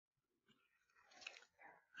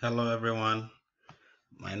Hello everyone,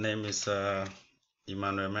 my name is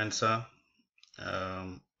Emmanuel Mensah.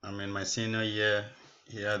 I'm in my senior year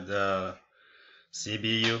here at the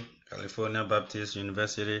CBU, California Baptist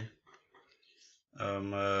University.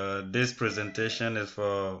 This presentation is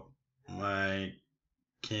for my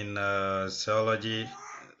Kinesiology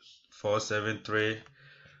 473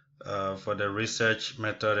 for the research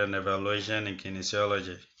method and evaluation in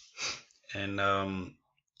kinesiology. And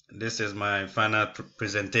this is my final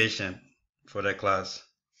presentation for the class.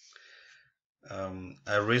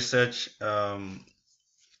 I research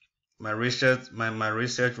my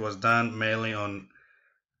research was done mainly on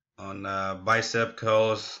bicep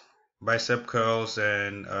curls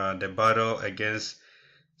and the battle against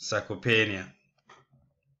sarcopenia.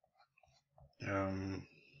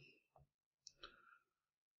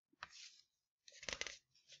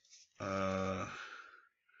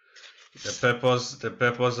 The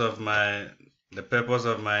purpose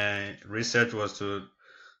of my research was to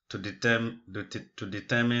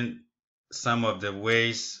determine some of the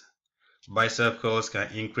ways bicep curls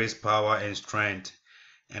can increase power and strength,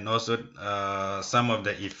 and also some of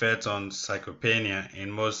the effects on sarcopenia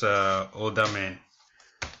in most older men.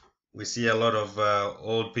 We see a lot of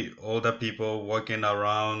older people walking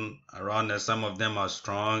around us. Some of them are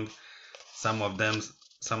strong, some of them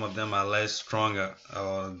are less stronger,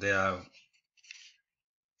 or they are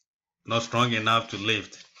not strong enough to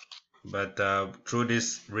lift. But through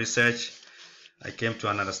this research, I came to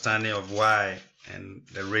an understanding of why and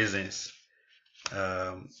the reasons.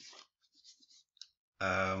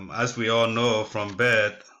 As we all know, from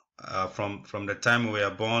birth, from the time we are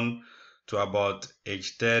born to about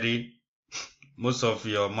age 30, most of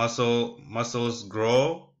your muscles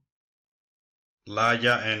grow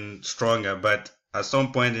larger and stronger. But at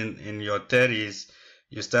some point in your 30s,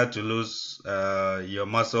 you start to lose your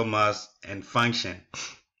muscle mass and function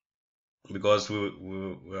because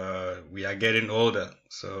we are getting older.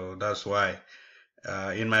 So that's why.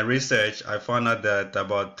 In my research, I found out that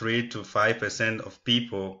about 3 to 5% of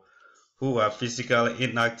people who are physically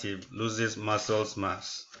inactive loses muscle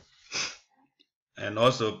mass, and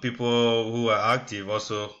also people who are active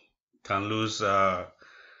also can lose their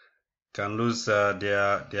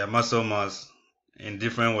muscle mass in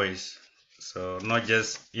different ways. So not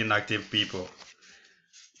just inactive people.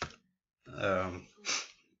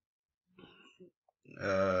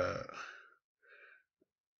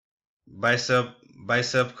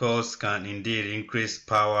 Bicep curls can indeed increase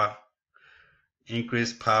power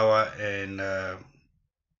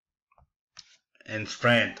and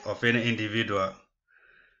strength of any individual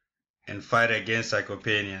and fight against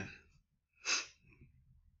sarcopenia.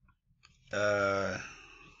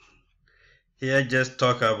 Here just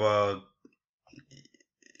talk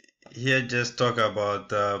about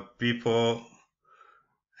people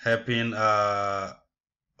helping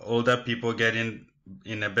older people getting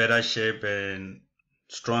in a better shape and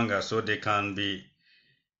stronger, so they can be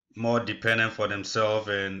more dependent for themselves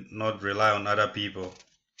and not rely on other people.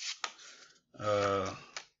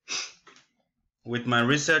 With my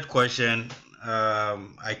research question,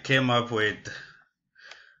 I came up with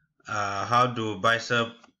how do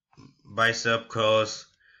bicep curls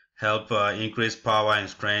help increase power and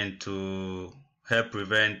strength to help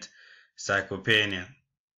prevent sarcopenia.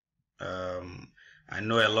 I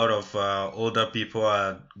know a lot of older people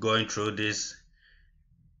are going through this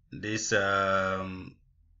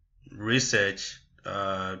research,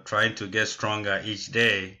 trying to get stronger each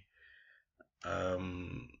day,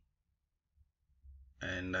 and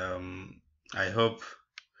I hope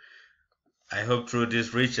through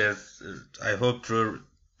this research,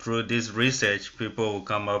 through this research, people will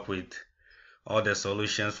come up with all the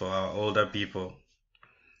solutions for our older people.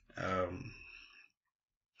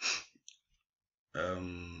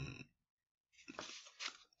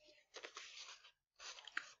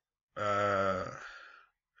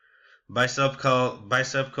 Bicep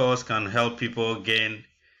curls can help people gain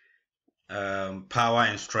power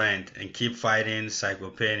and strength and keep fighting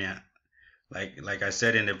sarcopenia, like I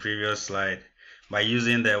said in the previous slide, by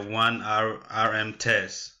using the 1RM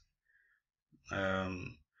test.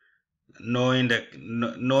 Knowing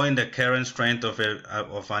the current strength of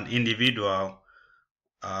an individual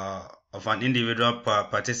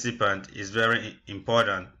participant is very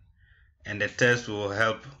important, and the test will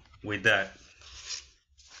help with that.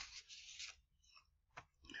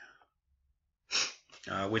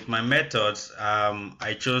 With my methods,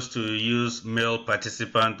 I chose to use male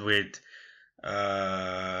participant with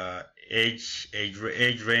age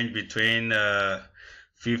range between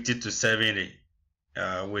 50 to 70,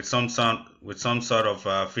 with some sort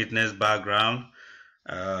of fitness background,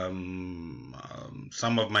 Some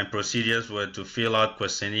of my procedures were to fill out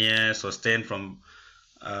questionnaire, sustain from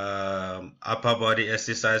upper body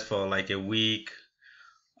exercise for like a week,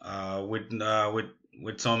 with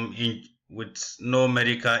with no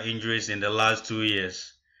medical injuries in the last 2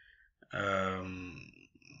 years.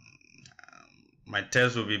 My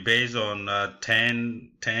test will be based on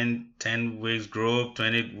 10 weeks group,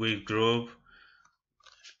 20 week group,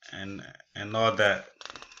 and all that.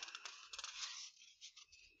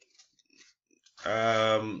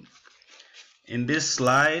 In this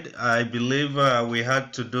slide, I believe we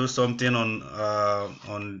had to do something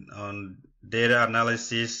on data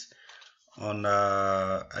analysis on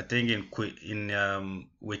I think in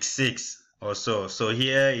week 6 or so. So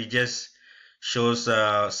here it just shows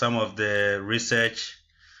some of the research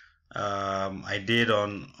I did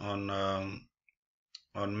on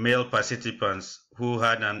male participants who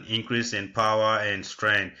had an increase in power and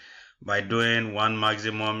strength by doing 1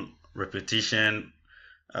 maximum repetition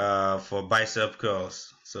for bicep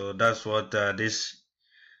curls. So that's what this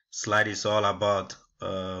slide is all about,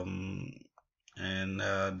 and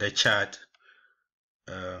the chart,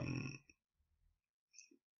 and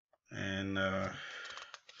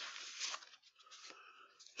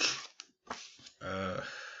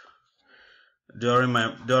during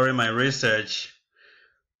my research,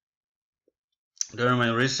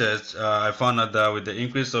 I found out that with the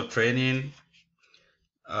increase of training,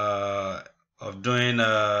 of doing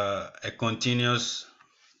a continuous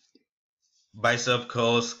bicep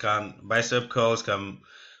curls can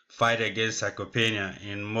fight against sarcopenia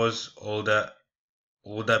in most older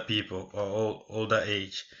people or older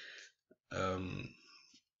age.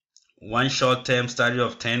 One short-term study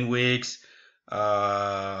of 10 weeks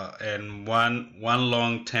and one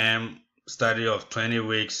long-term study of 20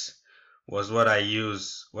 weeks was what I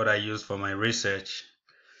used for my research,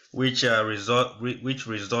 which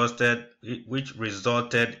resulted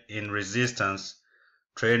in resistance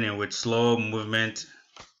training with slow movement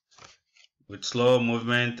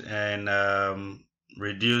and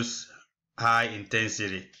reduce high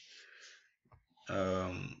intensity.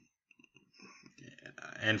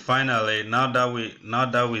 And finally, now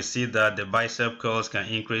that we see that the bicep curls can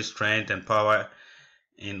increase strength and power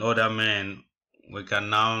in older men, we can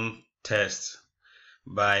now test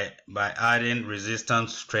by adding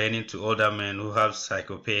resistance training to older men who have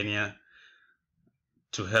sarcopenia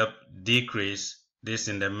to help decrease this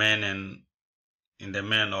in the men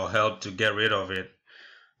or help to get rid of it.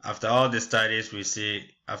 After all the studies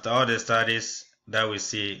that we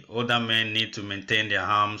see, older men need to maintain their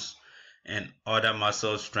arms and other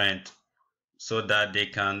muscle strength so that they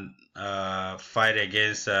can fight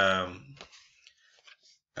against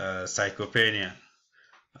sarcopenia.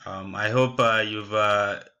 I hope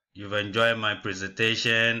you've enjoyed my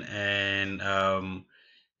presentation, and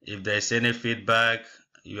if there's any feedback,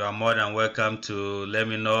 you are more than welcome to let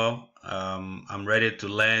me know. I'm ready to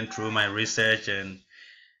learn through my research, and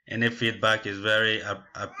any feedback is very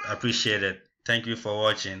appreciated. Thank you for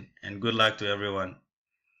watching, and good luck to everyone.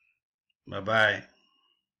 Bye-bye.